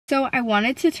So I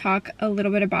wanted to talk a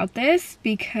little bit about this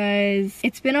because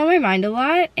it's been on my mind a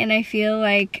lot, and I feel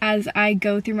like as I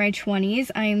go through my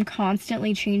 20s, I am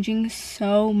constantly changing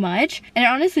so much, and it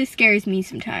honestly scares me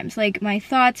sometimes. Like my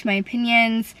thoughts, my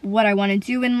opinions, what I want to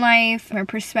do in life, my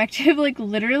perspective, like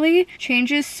literally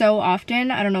changes so often.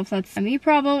 I don't know if that's a me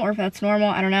problem or if that's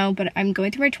normal, I don't know, but I'm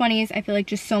going through my 20s. I feel like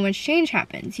just so much change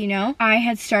happens, you know? I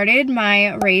had started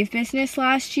my rave business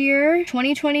last year,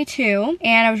 2022,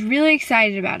 and I was really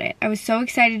excited about it. I was so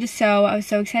excited to sew, I was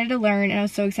so excited to learn, and I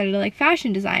was so excited to like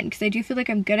fashion design because I do feel like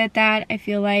I'm good at that. I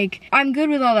feel like I'm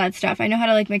good with all that stuff. I know how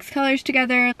to like mix colors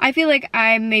together. I feel like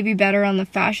I'm maybe better on the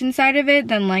fashion side of it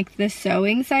than like the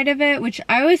sewing side of it, which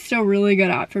I was still really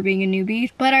good at for being a newbie,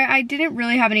 but I didn't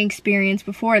really have any experience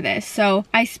before this. So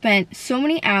I spent so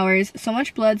many hours, so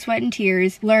much blood, sweat, and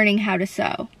tears learning how to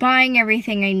sew, buying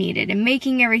everything I needed and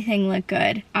making everything look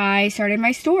good. I started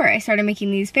my store. I started making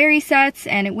these fairy sets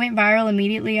and it went viral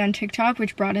immediately on TikTok,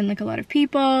 which brought in like a lot of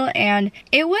people, and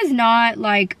it was not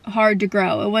like hard to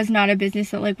grow. It was not a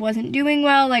business that like wasn't doing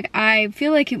well. Like I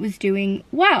feel like it was doing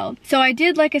well. So I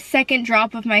did like a second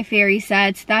drop of my fairy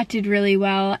sets. That did really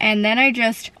well, and then I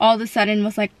just all of a sudden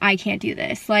was like, I can't do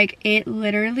this. Like it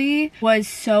literally was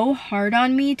so hard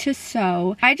on me to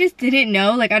sew. I just didn't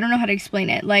know, like I don't know how to explain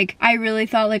it. Like I really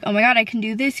thought like, oh my god, I can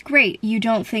do this, great. You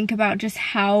don't think about just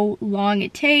how long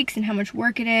it takes and how much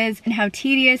work it is and how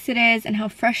tedious it is and how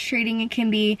frustrating it can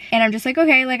be. And I'm just like,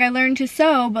 okay, like I learned to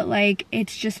sew, but like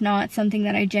it's just not something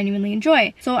that I genuinely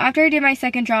enjoy. So after I did my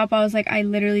second drop, I was like, I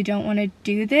literally don't want to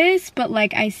do this, but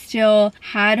like I still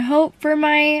had hope for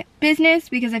my business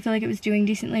because I feel like it was doing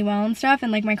decently well and stuff,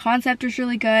 and like my concept was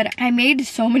really good. I made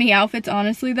so many outfits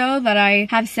honestly though that I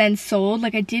have since sold.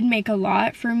 Like I did make a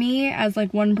lot for me as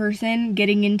like one person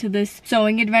getting into this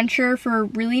sewing adventure for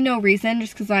really no reason,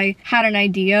 just because I had an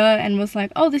idea and was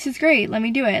like, oh, this is great, let me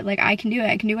do it. Like I can do it,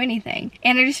 I can do anything.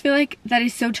 And I just feel like that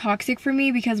is so toxic for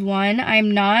me because one,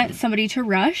 I'm not somebody to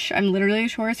rush. I'm literally a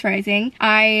Taurus rising.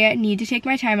 I need to take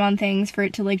my time on things for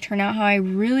it to like turn out how I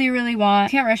really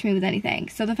want. You can't rush me with anything.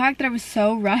 So the fact that I was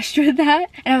so rushed with that,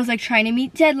 and I was like trying to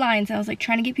meet deadlines, and I was like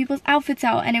trying to get people's outfits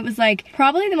out, and it was like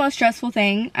probably the most stressful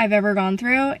thing I've ever gone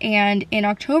through. And in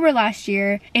October last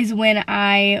year is when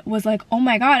I was like, oh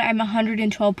my god, I'm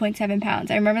 112.7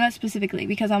 pounds. I remember that specifically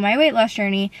because on my weight loss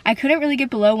journey, I couldn't really get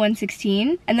below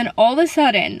 116, and then all of a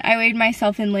sudden I weighed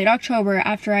myself in late October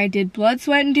after I did blood,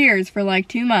 sweat, and tears for like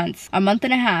 2 months, a month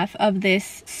and a half of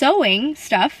this sewing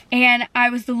stuff, and I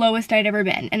was the lowest I'd ever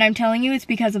been. And I'm telling you, it's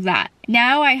because of that.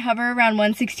 Now I hover around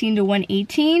 116 to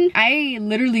 118. I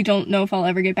literally don't know if I'll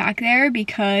ever get back there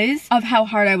because of how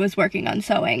hard I was working on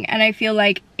sewing. And I feel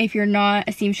like if you're not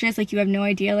a seamstress, like you have no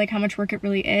idea like how much work it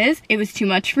really is. It was too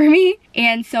much for me.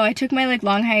 And so I took my like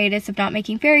long hiatus of not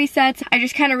making fairy sets. I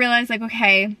just kind of realized like,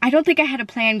 okay, I don't think I had a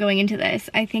plan going into this.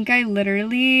 I think I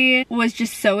literally was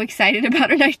just so excited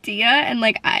about an idea, and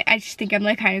like I just think I'm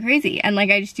like kind of crazy, and like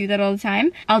I just do that all the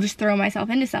time. I'll just throw myself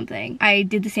into something. I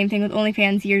did the same thing with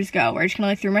OnlyFans years ago where I just kind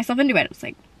of like threw myself into it. It was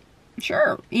like,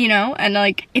 sure, you know, and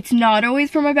like it's not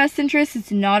always for my best interest.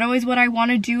 It's not always what I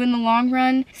want to do in the long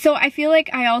run. So I feel like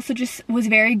I also just was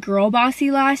very girl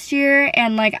bossy last year,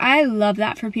 and like I love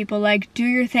that for people. Like, do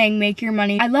your thing, make your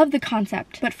money. I love the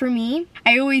concept, but for me,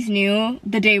 I always knew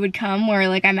the day would come where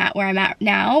like I'm at where I'm at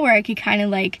now, where I could kind of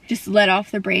like just let off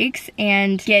the brakes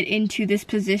and get into this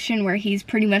position where he's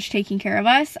pretty much taking care of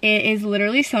us. It is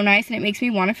literally so nice, and it makes me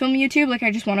want to film YouTube. Like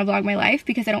I just want to vlog my life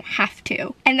because I don't have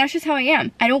to, and that's just how I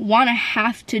am. I don't want to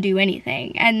have to do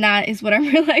anything, and that is what I'm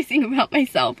realizing about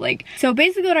myself. Like, so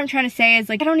basically what I'm trying to say is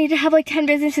like I don't need to have like 10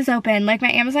 businesses open. Like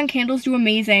my Amazon candles do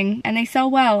amazing and they sell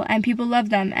well and people love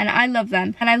them and I love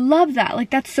them, and I love that. Like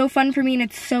that's so fun for me and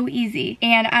it's so easy,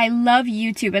 and I love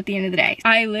YouTube at the end of the day.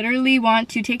 I literally want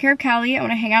to take care of Callie. I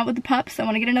want to hang out with the pups. I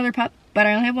want to get another pup, but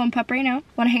I only have one pup right now. I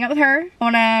want to hang out with her. I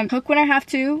want to cook when I have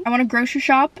to. I want to grocery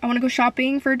shop. I want to go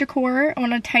shopping for decor. I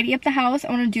want to tidy up the house.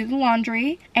 I want to do the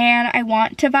laundry, and I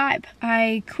want to vibe.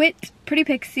 I quit Pretty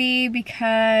Pixie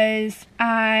because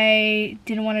I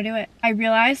didn't want to do it. I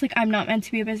realized like I'm not meant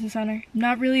to be a business owner. I'm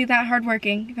not really that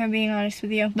hardworking, if I'm being honest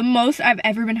with you. The most I've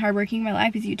ever been hardworking in my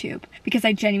life is YouTube, because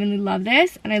I genuinely love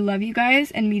this and I love you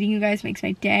guys, and meeting you guys makes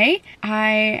my day.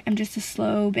 I am just a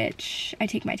slow bitch. I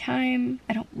take my time.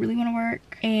 I don't really want to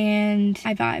work, and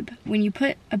I vibe. When you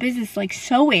put a business like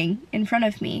sewing in front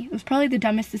of me, it was probably the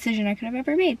dumbest decision I could have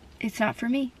ever made. It's not for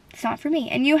me. It's not for me.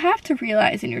 And you have to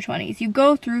realize in your 20s, you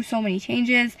go through so many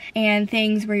changes and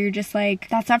things where you're just like,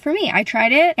 that's not for me. I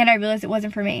tried it and I realized it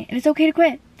wasn't for me. And it's okay to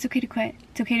quit. It's okay to quit.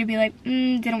 It's it's okay to be like,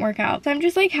 didn't work out. So I'm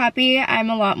just like happy I'm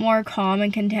a lot more calm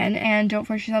and content, and don't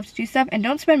force yourself to do stuff, and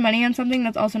don't spend money on something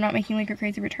that's also not making like a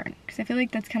crazy return, because I feel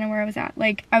like that's kind of where I was at.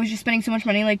 Like I was just spending so much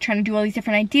money like trying to do all these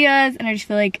different ideas, and I just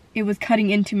feel like it was cutting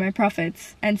into my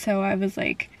profits. And so I was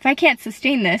like, if I can't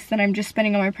sustain this, then I'm just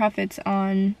spending all my profits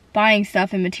on buying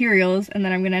stuff and materials, and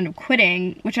then I'm gonna end up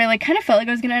quitting, which I like kind of felt like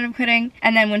I was gonna end up quitting.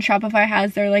 And then when Shopify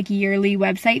has their like yearly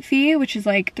website fee, which is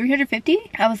like $350,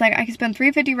 I was like, I could spend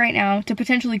 $350 right now to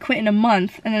potentially quit in a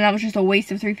month, and then that was just a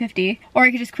waste of $350, or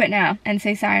I could just quit now and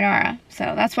say sayonara. So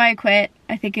that's why I quit.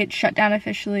 I think it shut down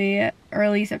officially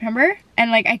early September,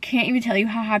 and like I can't even tell you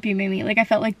how happy it made me. Like I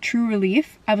felt like true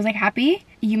relief. I was like, happy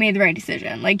you made the right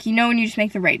decision. Like, you know, when you just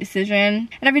make the right decision.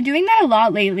 And I've been doing that a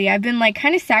lot lately. I've been like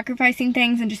kind of sacrificing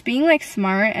things and just being like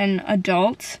smart and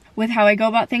adult with how I go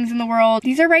about things in the world.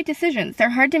 These are right decisions. They're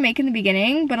hard to make in the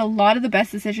beginning, but a lot of the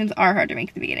best decisions are hard to make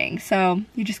in the beginning, so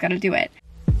you just gotta do it.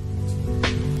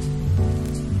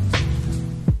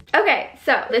 Okay,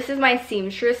 so this is my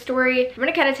seamstress story. I'm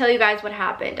gonna kind of tell you guys what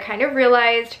happened. I kind of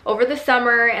realized over the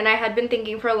summer, and I had been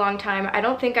thinking for a long time, I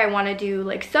don't think I want to do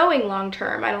like sewing long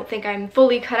term. I don't think I'm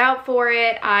fully cut out for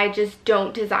it. I just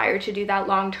don't desire to do that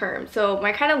long term. So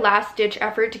my kind of last ditch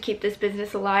effort to keep this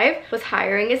business alive was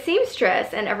hiring a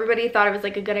seamstress, and everybody thought it was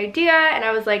like a good idea, and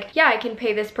I was like, yeah, I can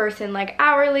pay this person like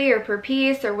hourly or per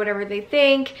piece or whatever they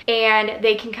think, and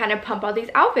they can kind of pump out these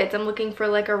outfits. I'm looking for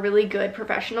like a really good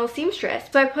professional seamstress.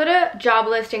 So I put a job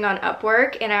listing on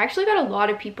Upwork, and I actually got a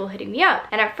lot of people hitting me up.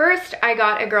 And at first I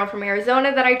got a girl from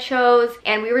Arizona that I chose,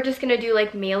 and we were just gonna do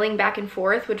like mailing back and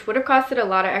forth, which would have costed a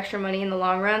lot of extra money in the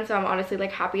long run. So I'm honestly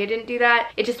like happy I didn't do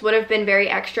that. It just would have been very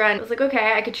extra, and it was like,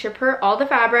 okay, I could ship her all the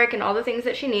fabric and all the things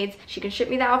that she needs. She can ship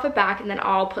me the outfit back, and then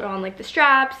I'll put on like the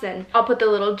straps, and I'll put the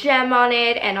little gem on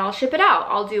it, and I'll ship it out.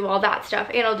 I'll do all that stuff,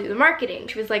 and I'll do the marketing.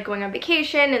 She was like going on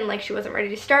vacation, and like she wasn't ready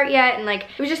to start yet, and like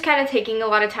it was just kind of taking a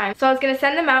lot of time. So I was gonna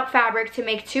send them out fabric to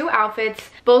make 2 outfits.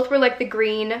 Both were like the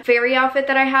green fairy outfit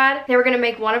that I had. They were gonna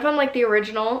make one of them like the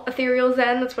original Ethereal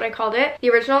Zen, that's what I called it, the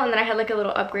original, and then I had like a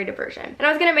little upgraded version. And I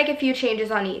was gonna make a few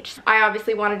changes on each. I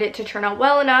obviously wanted it to turn out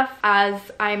well enough, as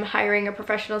I'm hiring a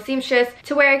professional seamstress,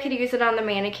 to where I could use it on the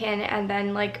mannequin, and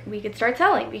then like we could start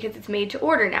selling because it's made to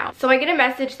order now. So I get a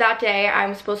message that day.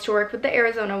 I'm supposed to work with the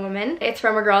Arizona woman. It's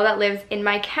from a girl that lives in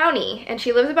my county, and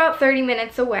she lives about 30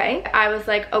 minutes away. I was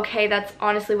like, okay, that's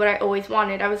honestly what I always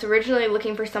wanted. I was originally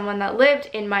looking for someone that lived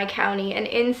in my county and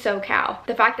in SoCal.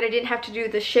 The fact that I didn't have to do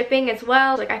the shipping as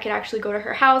well, like I could actually go to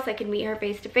her house, I could meet her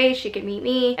face to face, she could meet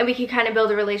me, and we could kind of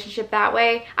build a relationship that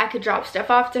way. I could drop stuff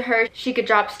off to her, she could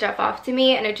drop stuff off to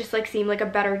me, and it just like seemed like a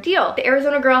better deal. The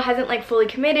Arizona girl hasn't like fully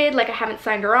committed, like I haven't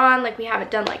signed her on, like we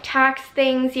haven't done like tax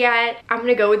things yet. I'm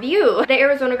gonna go with you. The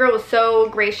Arizona girl was so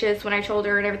gracious when I told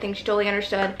her and everything. She totally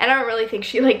understood, and I don't really think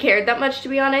she like cared that much, to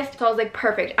be honest. So I was like,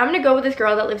 perfect, I'm gonna go with this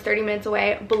girl that lives 30 minutes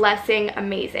away. Blessing,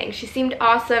 amazing. She seemed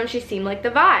awesome. She seemed like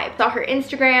the vibe. Saw her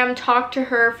Instagram, talked to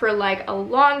her for like a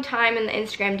long time in the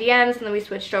Instagram DMs, and then we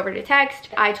switched over to text.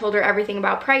 I told her everything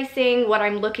about pricing, what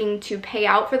I'm looking to pay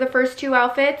out for the first 2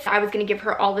 outfits. I was gonna give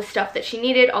her all the stuff that she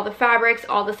needed, all the fabrics,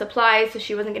 all the supplies, so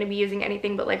she wasn't gonna be using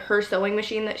anything but like her sewing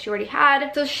machine that she already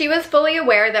had. So she was fully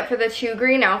aware that for the 2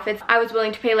 green outfits, I was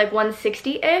willing to pay like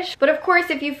 $160-ish. But of course,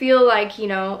 if you feel like, you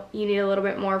know, you need a little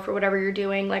bit more for whatever you're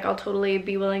doing, like I'll totally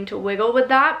be willing to wiggle with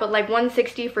that. But like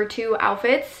 $160 for 2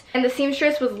 outfits, and the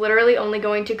seamstress was literally only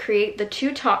going to create the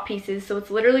 2 top pieces, so it's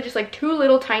literally just like 2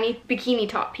 little tiny bikini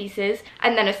top pieces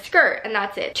and then a skirt, and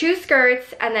that's it. 2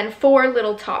 skirts and then 4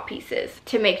 little top pieces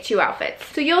to make 2 outfits.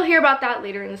 So you'll hear about that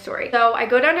later in the story. So I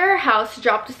go down to her house to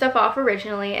drop the stuff off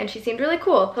originally, and she seemed really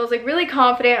cool. So I was like really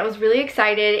confident, I was really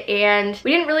excited, and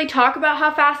we didn't really talk about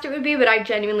how fast it would be, but I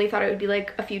genuinely thought it would be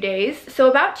like a few days. So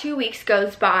about 2 weeks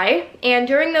goes by, and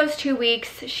during those 2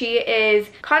 weeks she is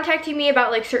contacting me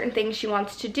about like certain things she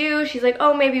wants to do. She's like,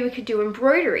 oh, maybe we could do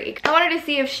embroidery. I wanted to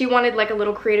see if she wanted like a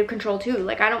little creative control too.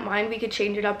 Like I don't mind, we could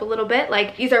change it up a little bit.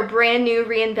 Like these are brand new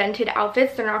reinvented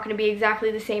outfits. They're not going to be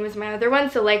exactly the same as my other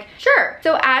ones, so like sure.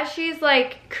 So as she's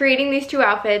like creating these 2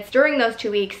 outfits during those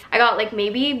 2 weeks, I got like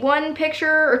maybe 1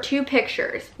 picture or 2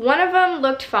 pictures. One of them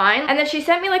looked fine, and then she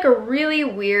sent me like a really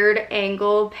weird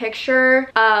angle picture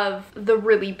of the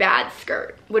really bad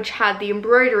skirt, which had the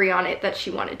embroidery on it that she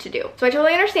wanted to do. So I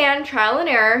totally understand, trial and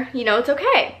error, you know, it's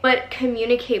okay, but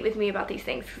communicate with me about these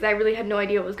things, because I really had no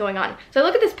idea what was going on. So I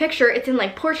look at this picture, it's in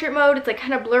like portrait mode, it's like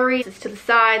kind of blurry, it's to the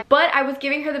side, but I was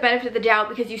giving her the benefit of the doubt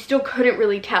because you still couldn't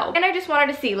really tell. And I just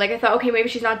wanted to see, like I thought, okay, maybe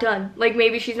she's not done, like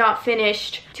maybe she's not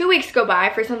finished. 2 weeks go by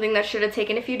for something that should have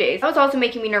taken a few days. That was also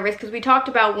making me nervous because we talked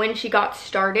about when she got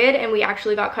started and we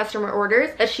actually got customer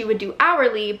orders that she would do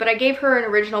hourly, but I gave her an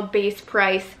original base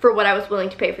price for what I was willing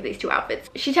to pay for these 2 outfits.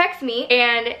 She texts me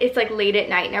and it's like late at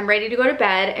night and I'm ready to go to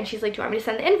bed, and she's like, do you want me to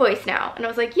send the invoice now? And I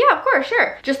was like, yeah, of course,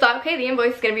 sure. Just thought, okay, the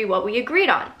invoice is gonna be what we agreed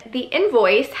on. The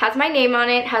invoice has my name on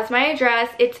it, has my address.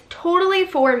 It's totally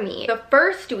for me. The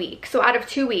first week, so out of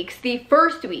 2 weeks, the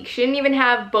first week, she didn't even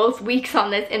have both weeks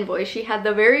on this invoice. She had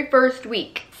the very first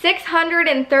week.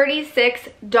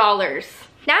 $636.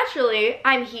 Naturally,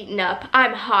 I'm heating up,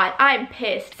 I'm hot, I'm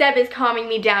pissed. Seb is calming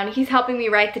me down, he's helping me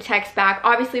write the text back.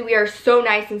 Obviously, we are so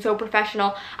nice and so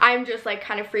professional. I'm just like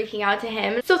kind of freaking out to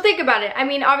him. So think about it. I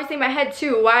mean, obviously my head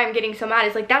too, why I'm getting so mad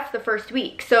is like, that's the first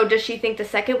week. So does she think the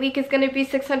second week is gonna be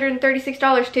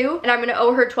 $636 too? And I'm gonna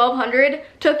owe her $1,200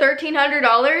 to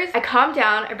 $1,300? I calm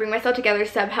down, I bring myself together,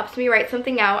 Seb helps me write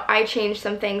something out, I change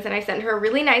some things, and I send her a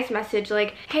really nice message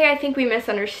like, hey, I think we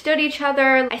misunderstood each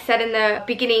other. I said in the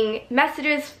beginning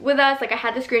messages with us, like I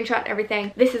had the screenshot and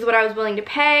everything, this is what I was willing to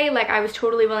pay. Like I was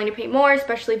totally willing to pay more,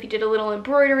 especially if you did a little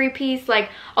embroidery piece.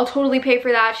 Like I'll totally pay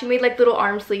for that. She made like little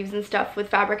arm sleeves and stuff with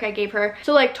fabric I gave her.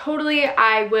 So like totally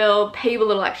I will pay you a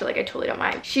little extra, like I totally don't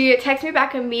mind. She texts me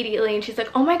back immediately and she's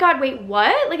like, oh my god, wait,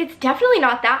 what? Like it's definitely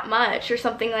not that much or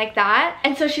something like that.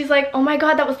 And so she's like, oh my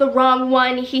god, that was the wrong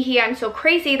one. Hee hee, I'm so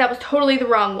crazy. That was totally the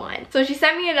wrong one. So she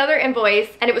sent me another invoice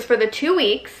and it was for the 2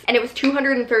 weeks and it was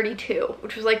 $232,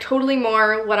 which was like totally more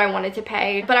what I wanted to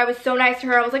pay. But I was so nice to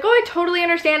her. I was like, oh, I totally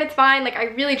understand, it's fine. Like I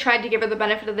really tried to give her the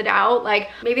benefit of the doubt. Like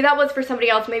maybe that was for somebody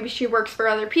else, maybe she works for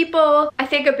other people. I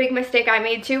think a big mistake I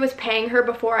made too was paying her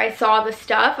before I saw the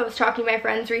stuff. I was talking to my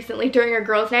friends recently during our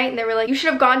girls' night and they were like, you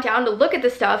should have gone down to look at the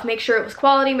stuff, make sure it was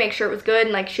quality, make sure it was good,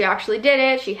 and like she actually did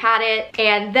it, she had it,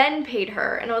 and then paid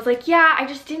her. And I was like, yeah, I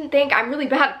just didn't think, I'm really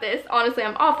bad at this, honestly,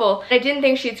 I'm awful. And I didn't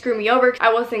think she'd screw me over.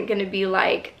 I wasn't gonna be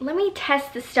like, let me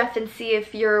test the stuff and see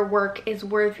if your work is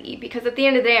worthy, because at the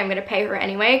end of the day I'm gonna pay her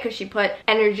anyway because she put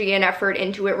energy and effort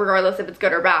into it regardless if it's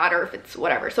good or bad or if it's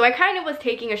whatever. So I kind of was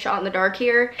taking a shot in the dark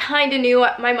here. Kind of knew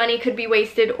my money could be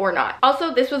wasted or not.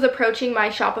 Also, this was approaching my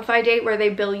Shopify date where they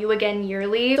bill you again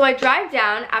yearly. So I drive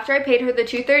down after I paid her the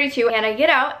 $232 and I get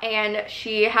out and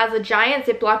she has a giant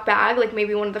Ziploc bag, like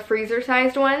maybe one of the freezer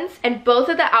sized ones, and both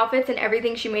of the outfits and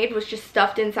everything she made was just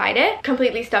stuffed inside it,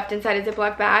 completely stuffed inside a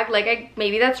Ziploc bag. Like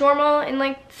maybe that's normal in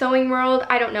like sewing world,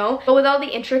 I don't know. But with all the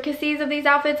intricacies of these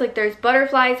outfits, like there's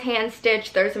butterflies hand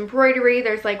stitched, there's embroidery,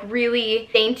 there's like really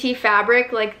dainty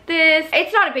fabric like this.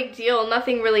 It's not a big deal,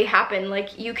 nothing really happened.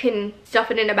 Like you can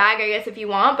stuff it in a bag I guess if you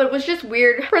want, but it was just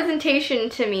weird presentation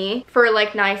to me for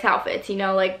like nice outfits, you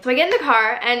know. Like so I get in the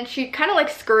car and she kind of like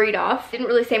scurried off, didn't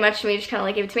really say much to me, just kind of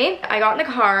like gave it to me. I got in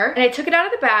the car and I took it out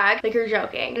of the bag. Like, you're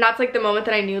joking. And that's like the moment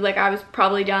that I knew like I was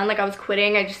probably done, like I was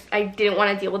quitting. I didn't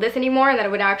want to deal with this anymore, and that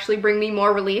it would actually bring me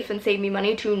more relief and save me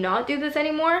money to not do this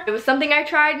anymore. It was something I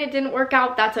tried and it didn't work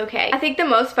out, that's okay. I think the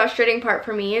most frustrating part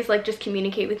for me is like just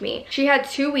communicate with me. She had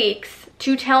 2 weeks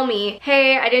to tell me,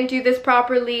 hey, I didn't do this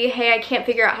properly, hey, I can't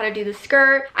figure out how to do the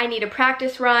skirt, I need a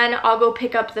practice run, I'll go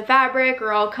pick up the fabric,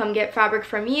 or I'll come get fabric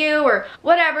from you, or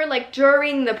whatever, like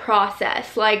during the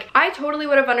process. Like I totally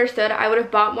would have understood, I would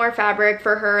have bought more fabric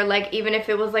for her, like even if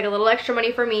it was like a little extra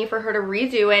money for me for her to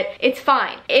redo it, it's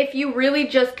fine. If you really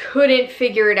just couldn't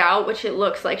figure it out, which it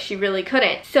looks like she really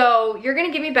couldn't. So you're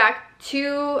gonna give me back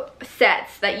 2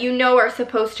 sets that you know are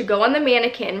supposed to go on the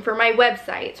mannequin for my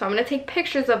website. So I'm gonna take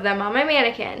pictures of them on my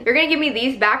mannequin. You're gonna give me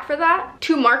these back for that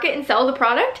to market and sell the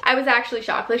product? I was actually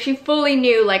shocked. Like she fully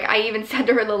knew. Like I even said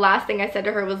to her, the last thing I said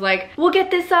to her was like, we'll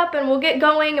get this up and we'll get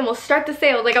going and we'll start the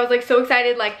sale. Like I was like so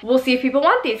excited, like we'll see if people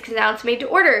want these because now it's made to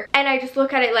order. And I just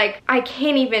look at it like I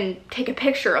can't even take a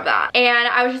picture of that. And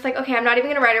I was just like, okay, I'm not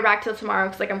even gonna write her back till tomorrow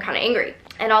because like I'm kind of angry.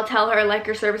 And I'll tell her like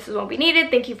your services won't be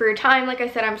needed, thank you for your time. Like I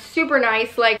said, I'm super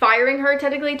nice. Like firing her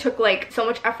technically took like so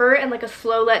much effort and like a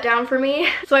slow letdown for me.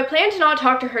 So I plan to not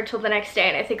talk to her till the next day,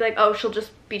 and I think like, oh, she'll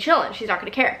just be chilling, she's not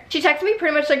gonna care. She texted me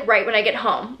pretty much like right when I get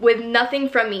home with nothing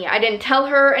from me. I didn't tell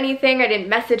her anything, I didn't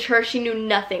message her, she knew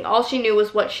nothing. All she knew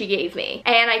was what she gave me.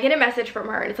 And I get a message from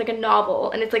her and it's like a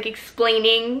novel and it's like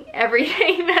explaining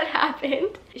everything that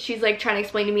happened. She's like trying to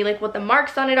explain to me like what the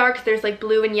marks on it are, because there's like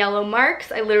blue and yellow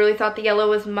marks. I literally thought the yellow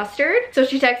was mustard. So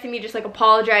she texted me just like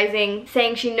apologizing,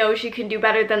 saying she knows she can do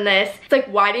better than this. It's like,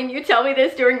 why didn't you tell me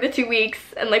this during the 2 weeks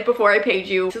and like before I paid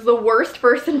you? This is the worst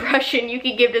first impression you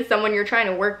could give to someone you're trying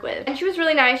to work with. And she was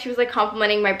really nice. She was like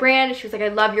complimenting my brand. She was like, I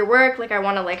love your work, like I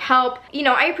want to like help. You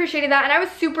know, I appreciated that, and I was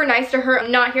super nice to her.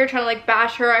 I'm not here trying to like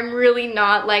bash her. I'm really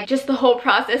not. Like, just the whole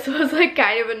process was like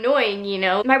kind of annoying, you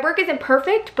know. My work isn't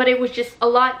perfect, but it was just a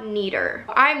lot neater.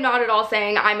 I'm not at all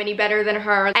saying I'm any better than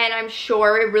her, and I'm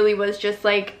sure it really was just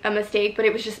like a mistake, but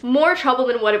it was just more trouble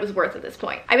than what it was worth at this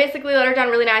point. I basically let her down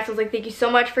really nice. I was like, thank you so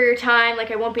much for your time,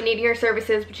 like I won't be needing your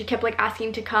services, but she kept like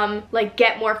asking to come like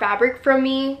get more fabric from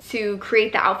me to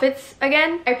create the outfits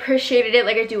again. I appreciated it.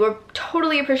 Like, I do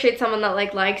totally appreciate someone that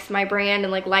like likes my brand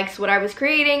and like likes what I was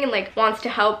creating and like wants to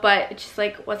help, but it just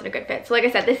like wasn't a good fit. So like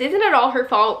I said, this isn't at all her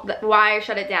fault why I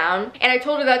shut it down, and I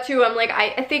told her that too. I'm like,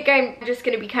 I think I'm just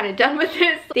gonna be kind of done with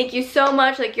this. Thank you so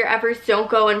much. Like, your efforts don't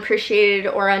go unappreciated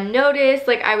or unnoticed.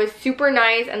 Like, I was super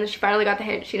nice, and then she finally got the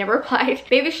hint. She never replied.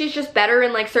 Maybe she's just better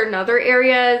in like certain other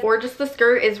areas, or just the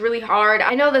skirt is really hard.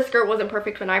 I know the skirt wasn't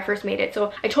perfect when I first made it,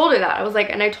 so I told her that. I was like,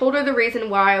 and I told her the reason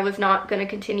why I was not gonna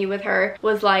continue with her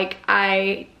was like,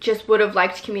 I just would have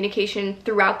liked communication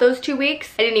throughout those 2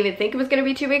 weeks. I didn't even think it was gonna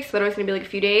be 2 weeks. I thought it was gonna be like a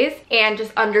few days, and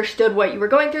just understood what you were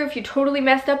going through. If you totally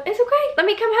messed up, it's okay. Let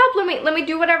me come help. Let me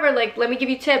do whatever. Like, let me give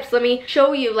you tips. Let me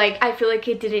show you. Like, I feel like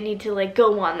it didn't need to like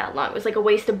go on that long. It was like a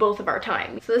waste of both of our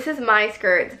time. So this is my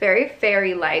skirt. It's very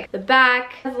fairy-like. The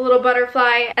back has a little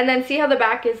butterfly, and then see how the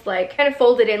back is like kind of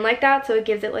folded in like that, so it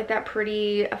gives it like that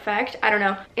pretty effect. I don't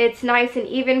know. It's nice and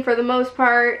even for the most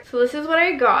part. So this is what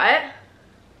I got.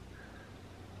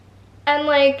 And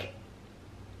like,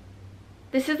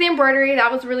 this is the embroidery.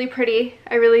 That was really pretty.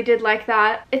 I really did like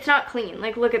that. It's not clean.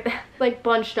 Like, look at that. Like,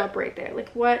 bunched up right there. Like,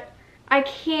 what? I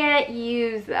can't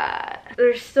use that.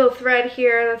 There's still thread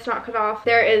here that's not cut off.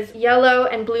 There is yellow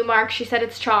and blue marks. She said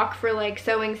it's chalk for like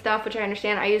sewing stuff, which I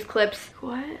understand. I use clips.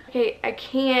 What? Okay, I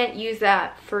can't use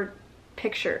that for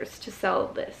pictures to sell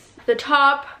this. The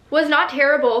top was not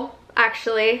terrible,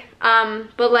 actually,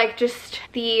 but like, just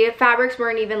the fabrics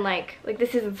weren't even like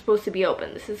this isn't supposed to be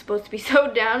open. This is supposed to be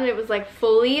sewed down, and it was like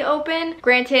fully open.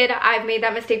 Granted, I've made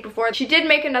that mistake before. She did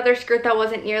make another skirt that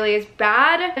wasn't nearly as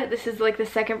bad. This is like the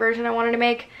second version I wanted to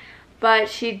make, but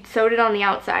she sewed it on the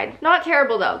outside. Not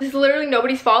terrible though. This is literally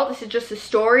nobody's fault. This is just a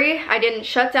story. I didn't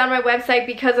shut down my website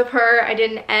because of her. I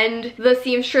didn't end the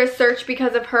seamstress search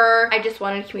because of her. I just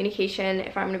wanted communication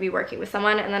if I'm gonna be working with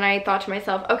someone. And then I thought to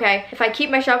myself, okay, if I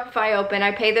keep my Shopify open,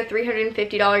 I pay the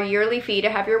 $350 yearly fee to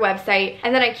have your website,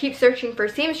 and then I keep searching for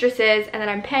seamstresses, and then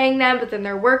I'm paying them, but then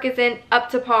their work isn't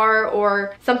up to par,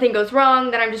 or something goes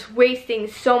wrong, then I'm just wasting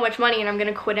so much money, and I'm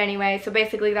gonna quit anyway. So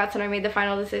basically that's when I made the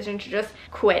final decision to just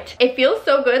quit. It feels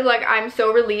so good. Like, I'm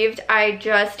so relieved. I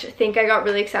just think I got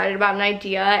really excited about an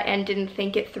idea and didn't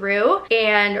think it through,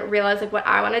 and realized like what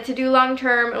I wanted to do long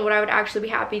term and what I would actually be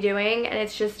happy doing. And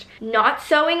it's just not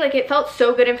sewing. Like, it felt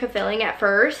so good and fulfilling at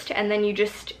first, and then you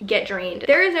just get drained.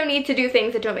 There is no need to do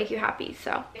things that don't make you happy.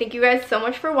 So thank you guys so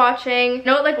much for watching.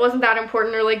 No, it like wasn't that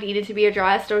important or like needed to be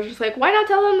addressed. I was just like, why not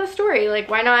tell them the story? Like,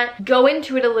 why not go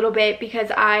into it a little bit,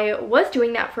 because I was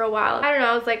doing that for a while. I don't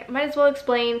know, I was like, might as well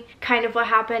explain kind of what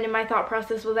happened and my thought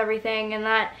process with everything, and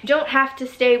that you don't have to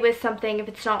stay with something if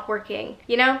it's not working,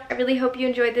 you know? I really hope you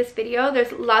enjoyed this video.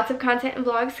 There's lots of content and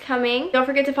vlogs coming. Don't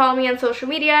forget to follow me on social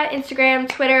media, Instagram,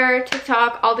 Twitter,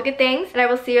 TikTok, all the good things, and I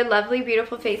will see your lovely,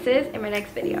 beautiful faces in my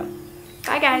next video.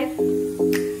 Bye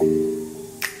guys.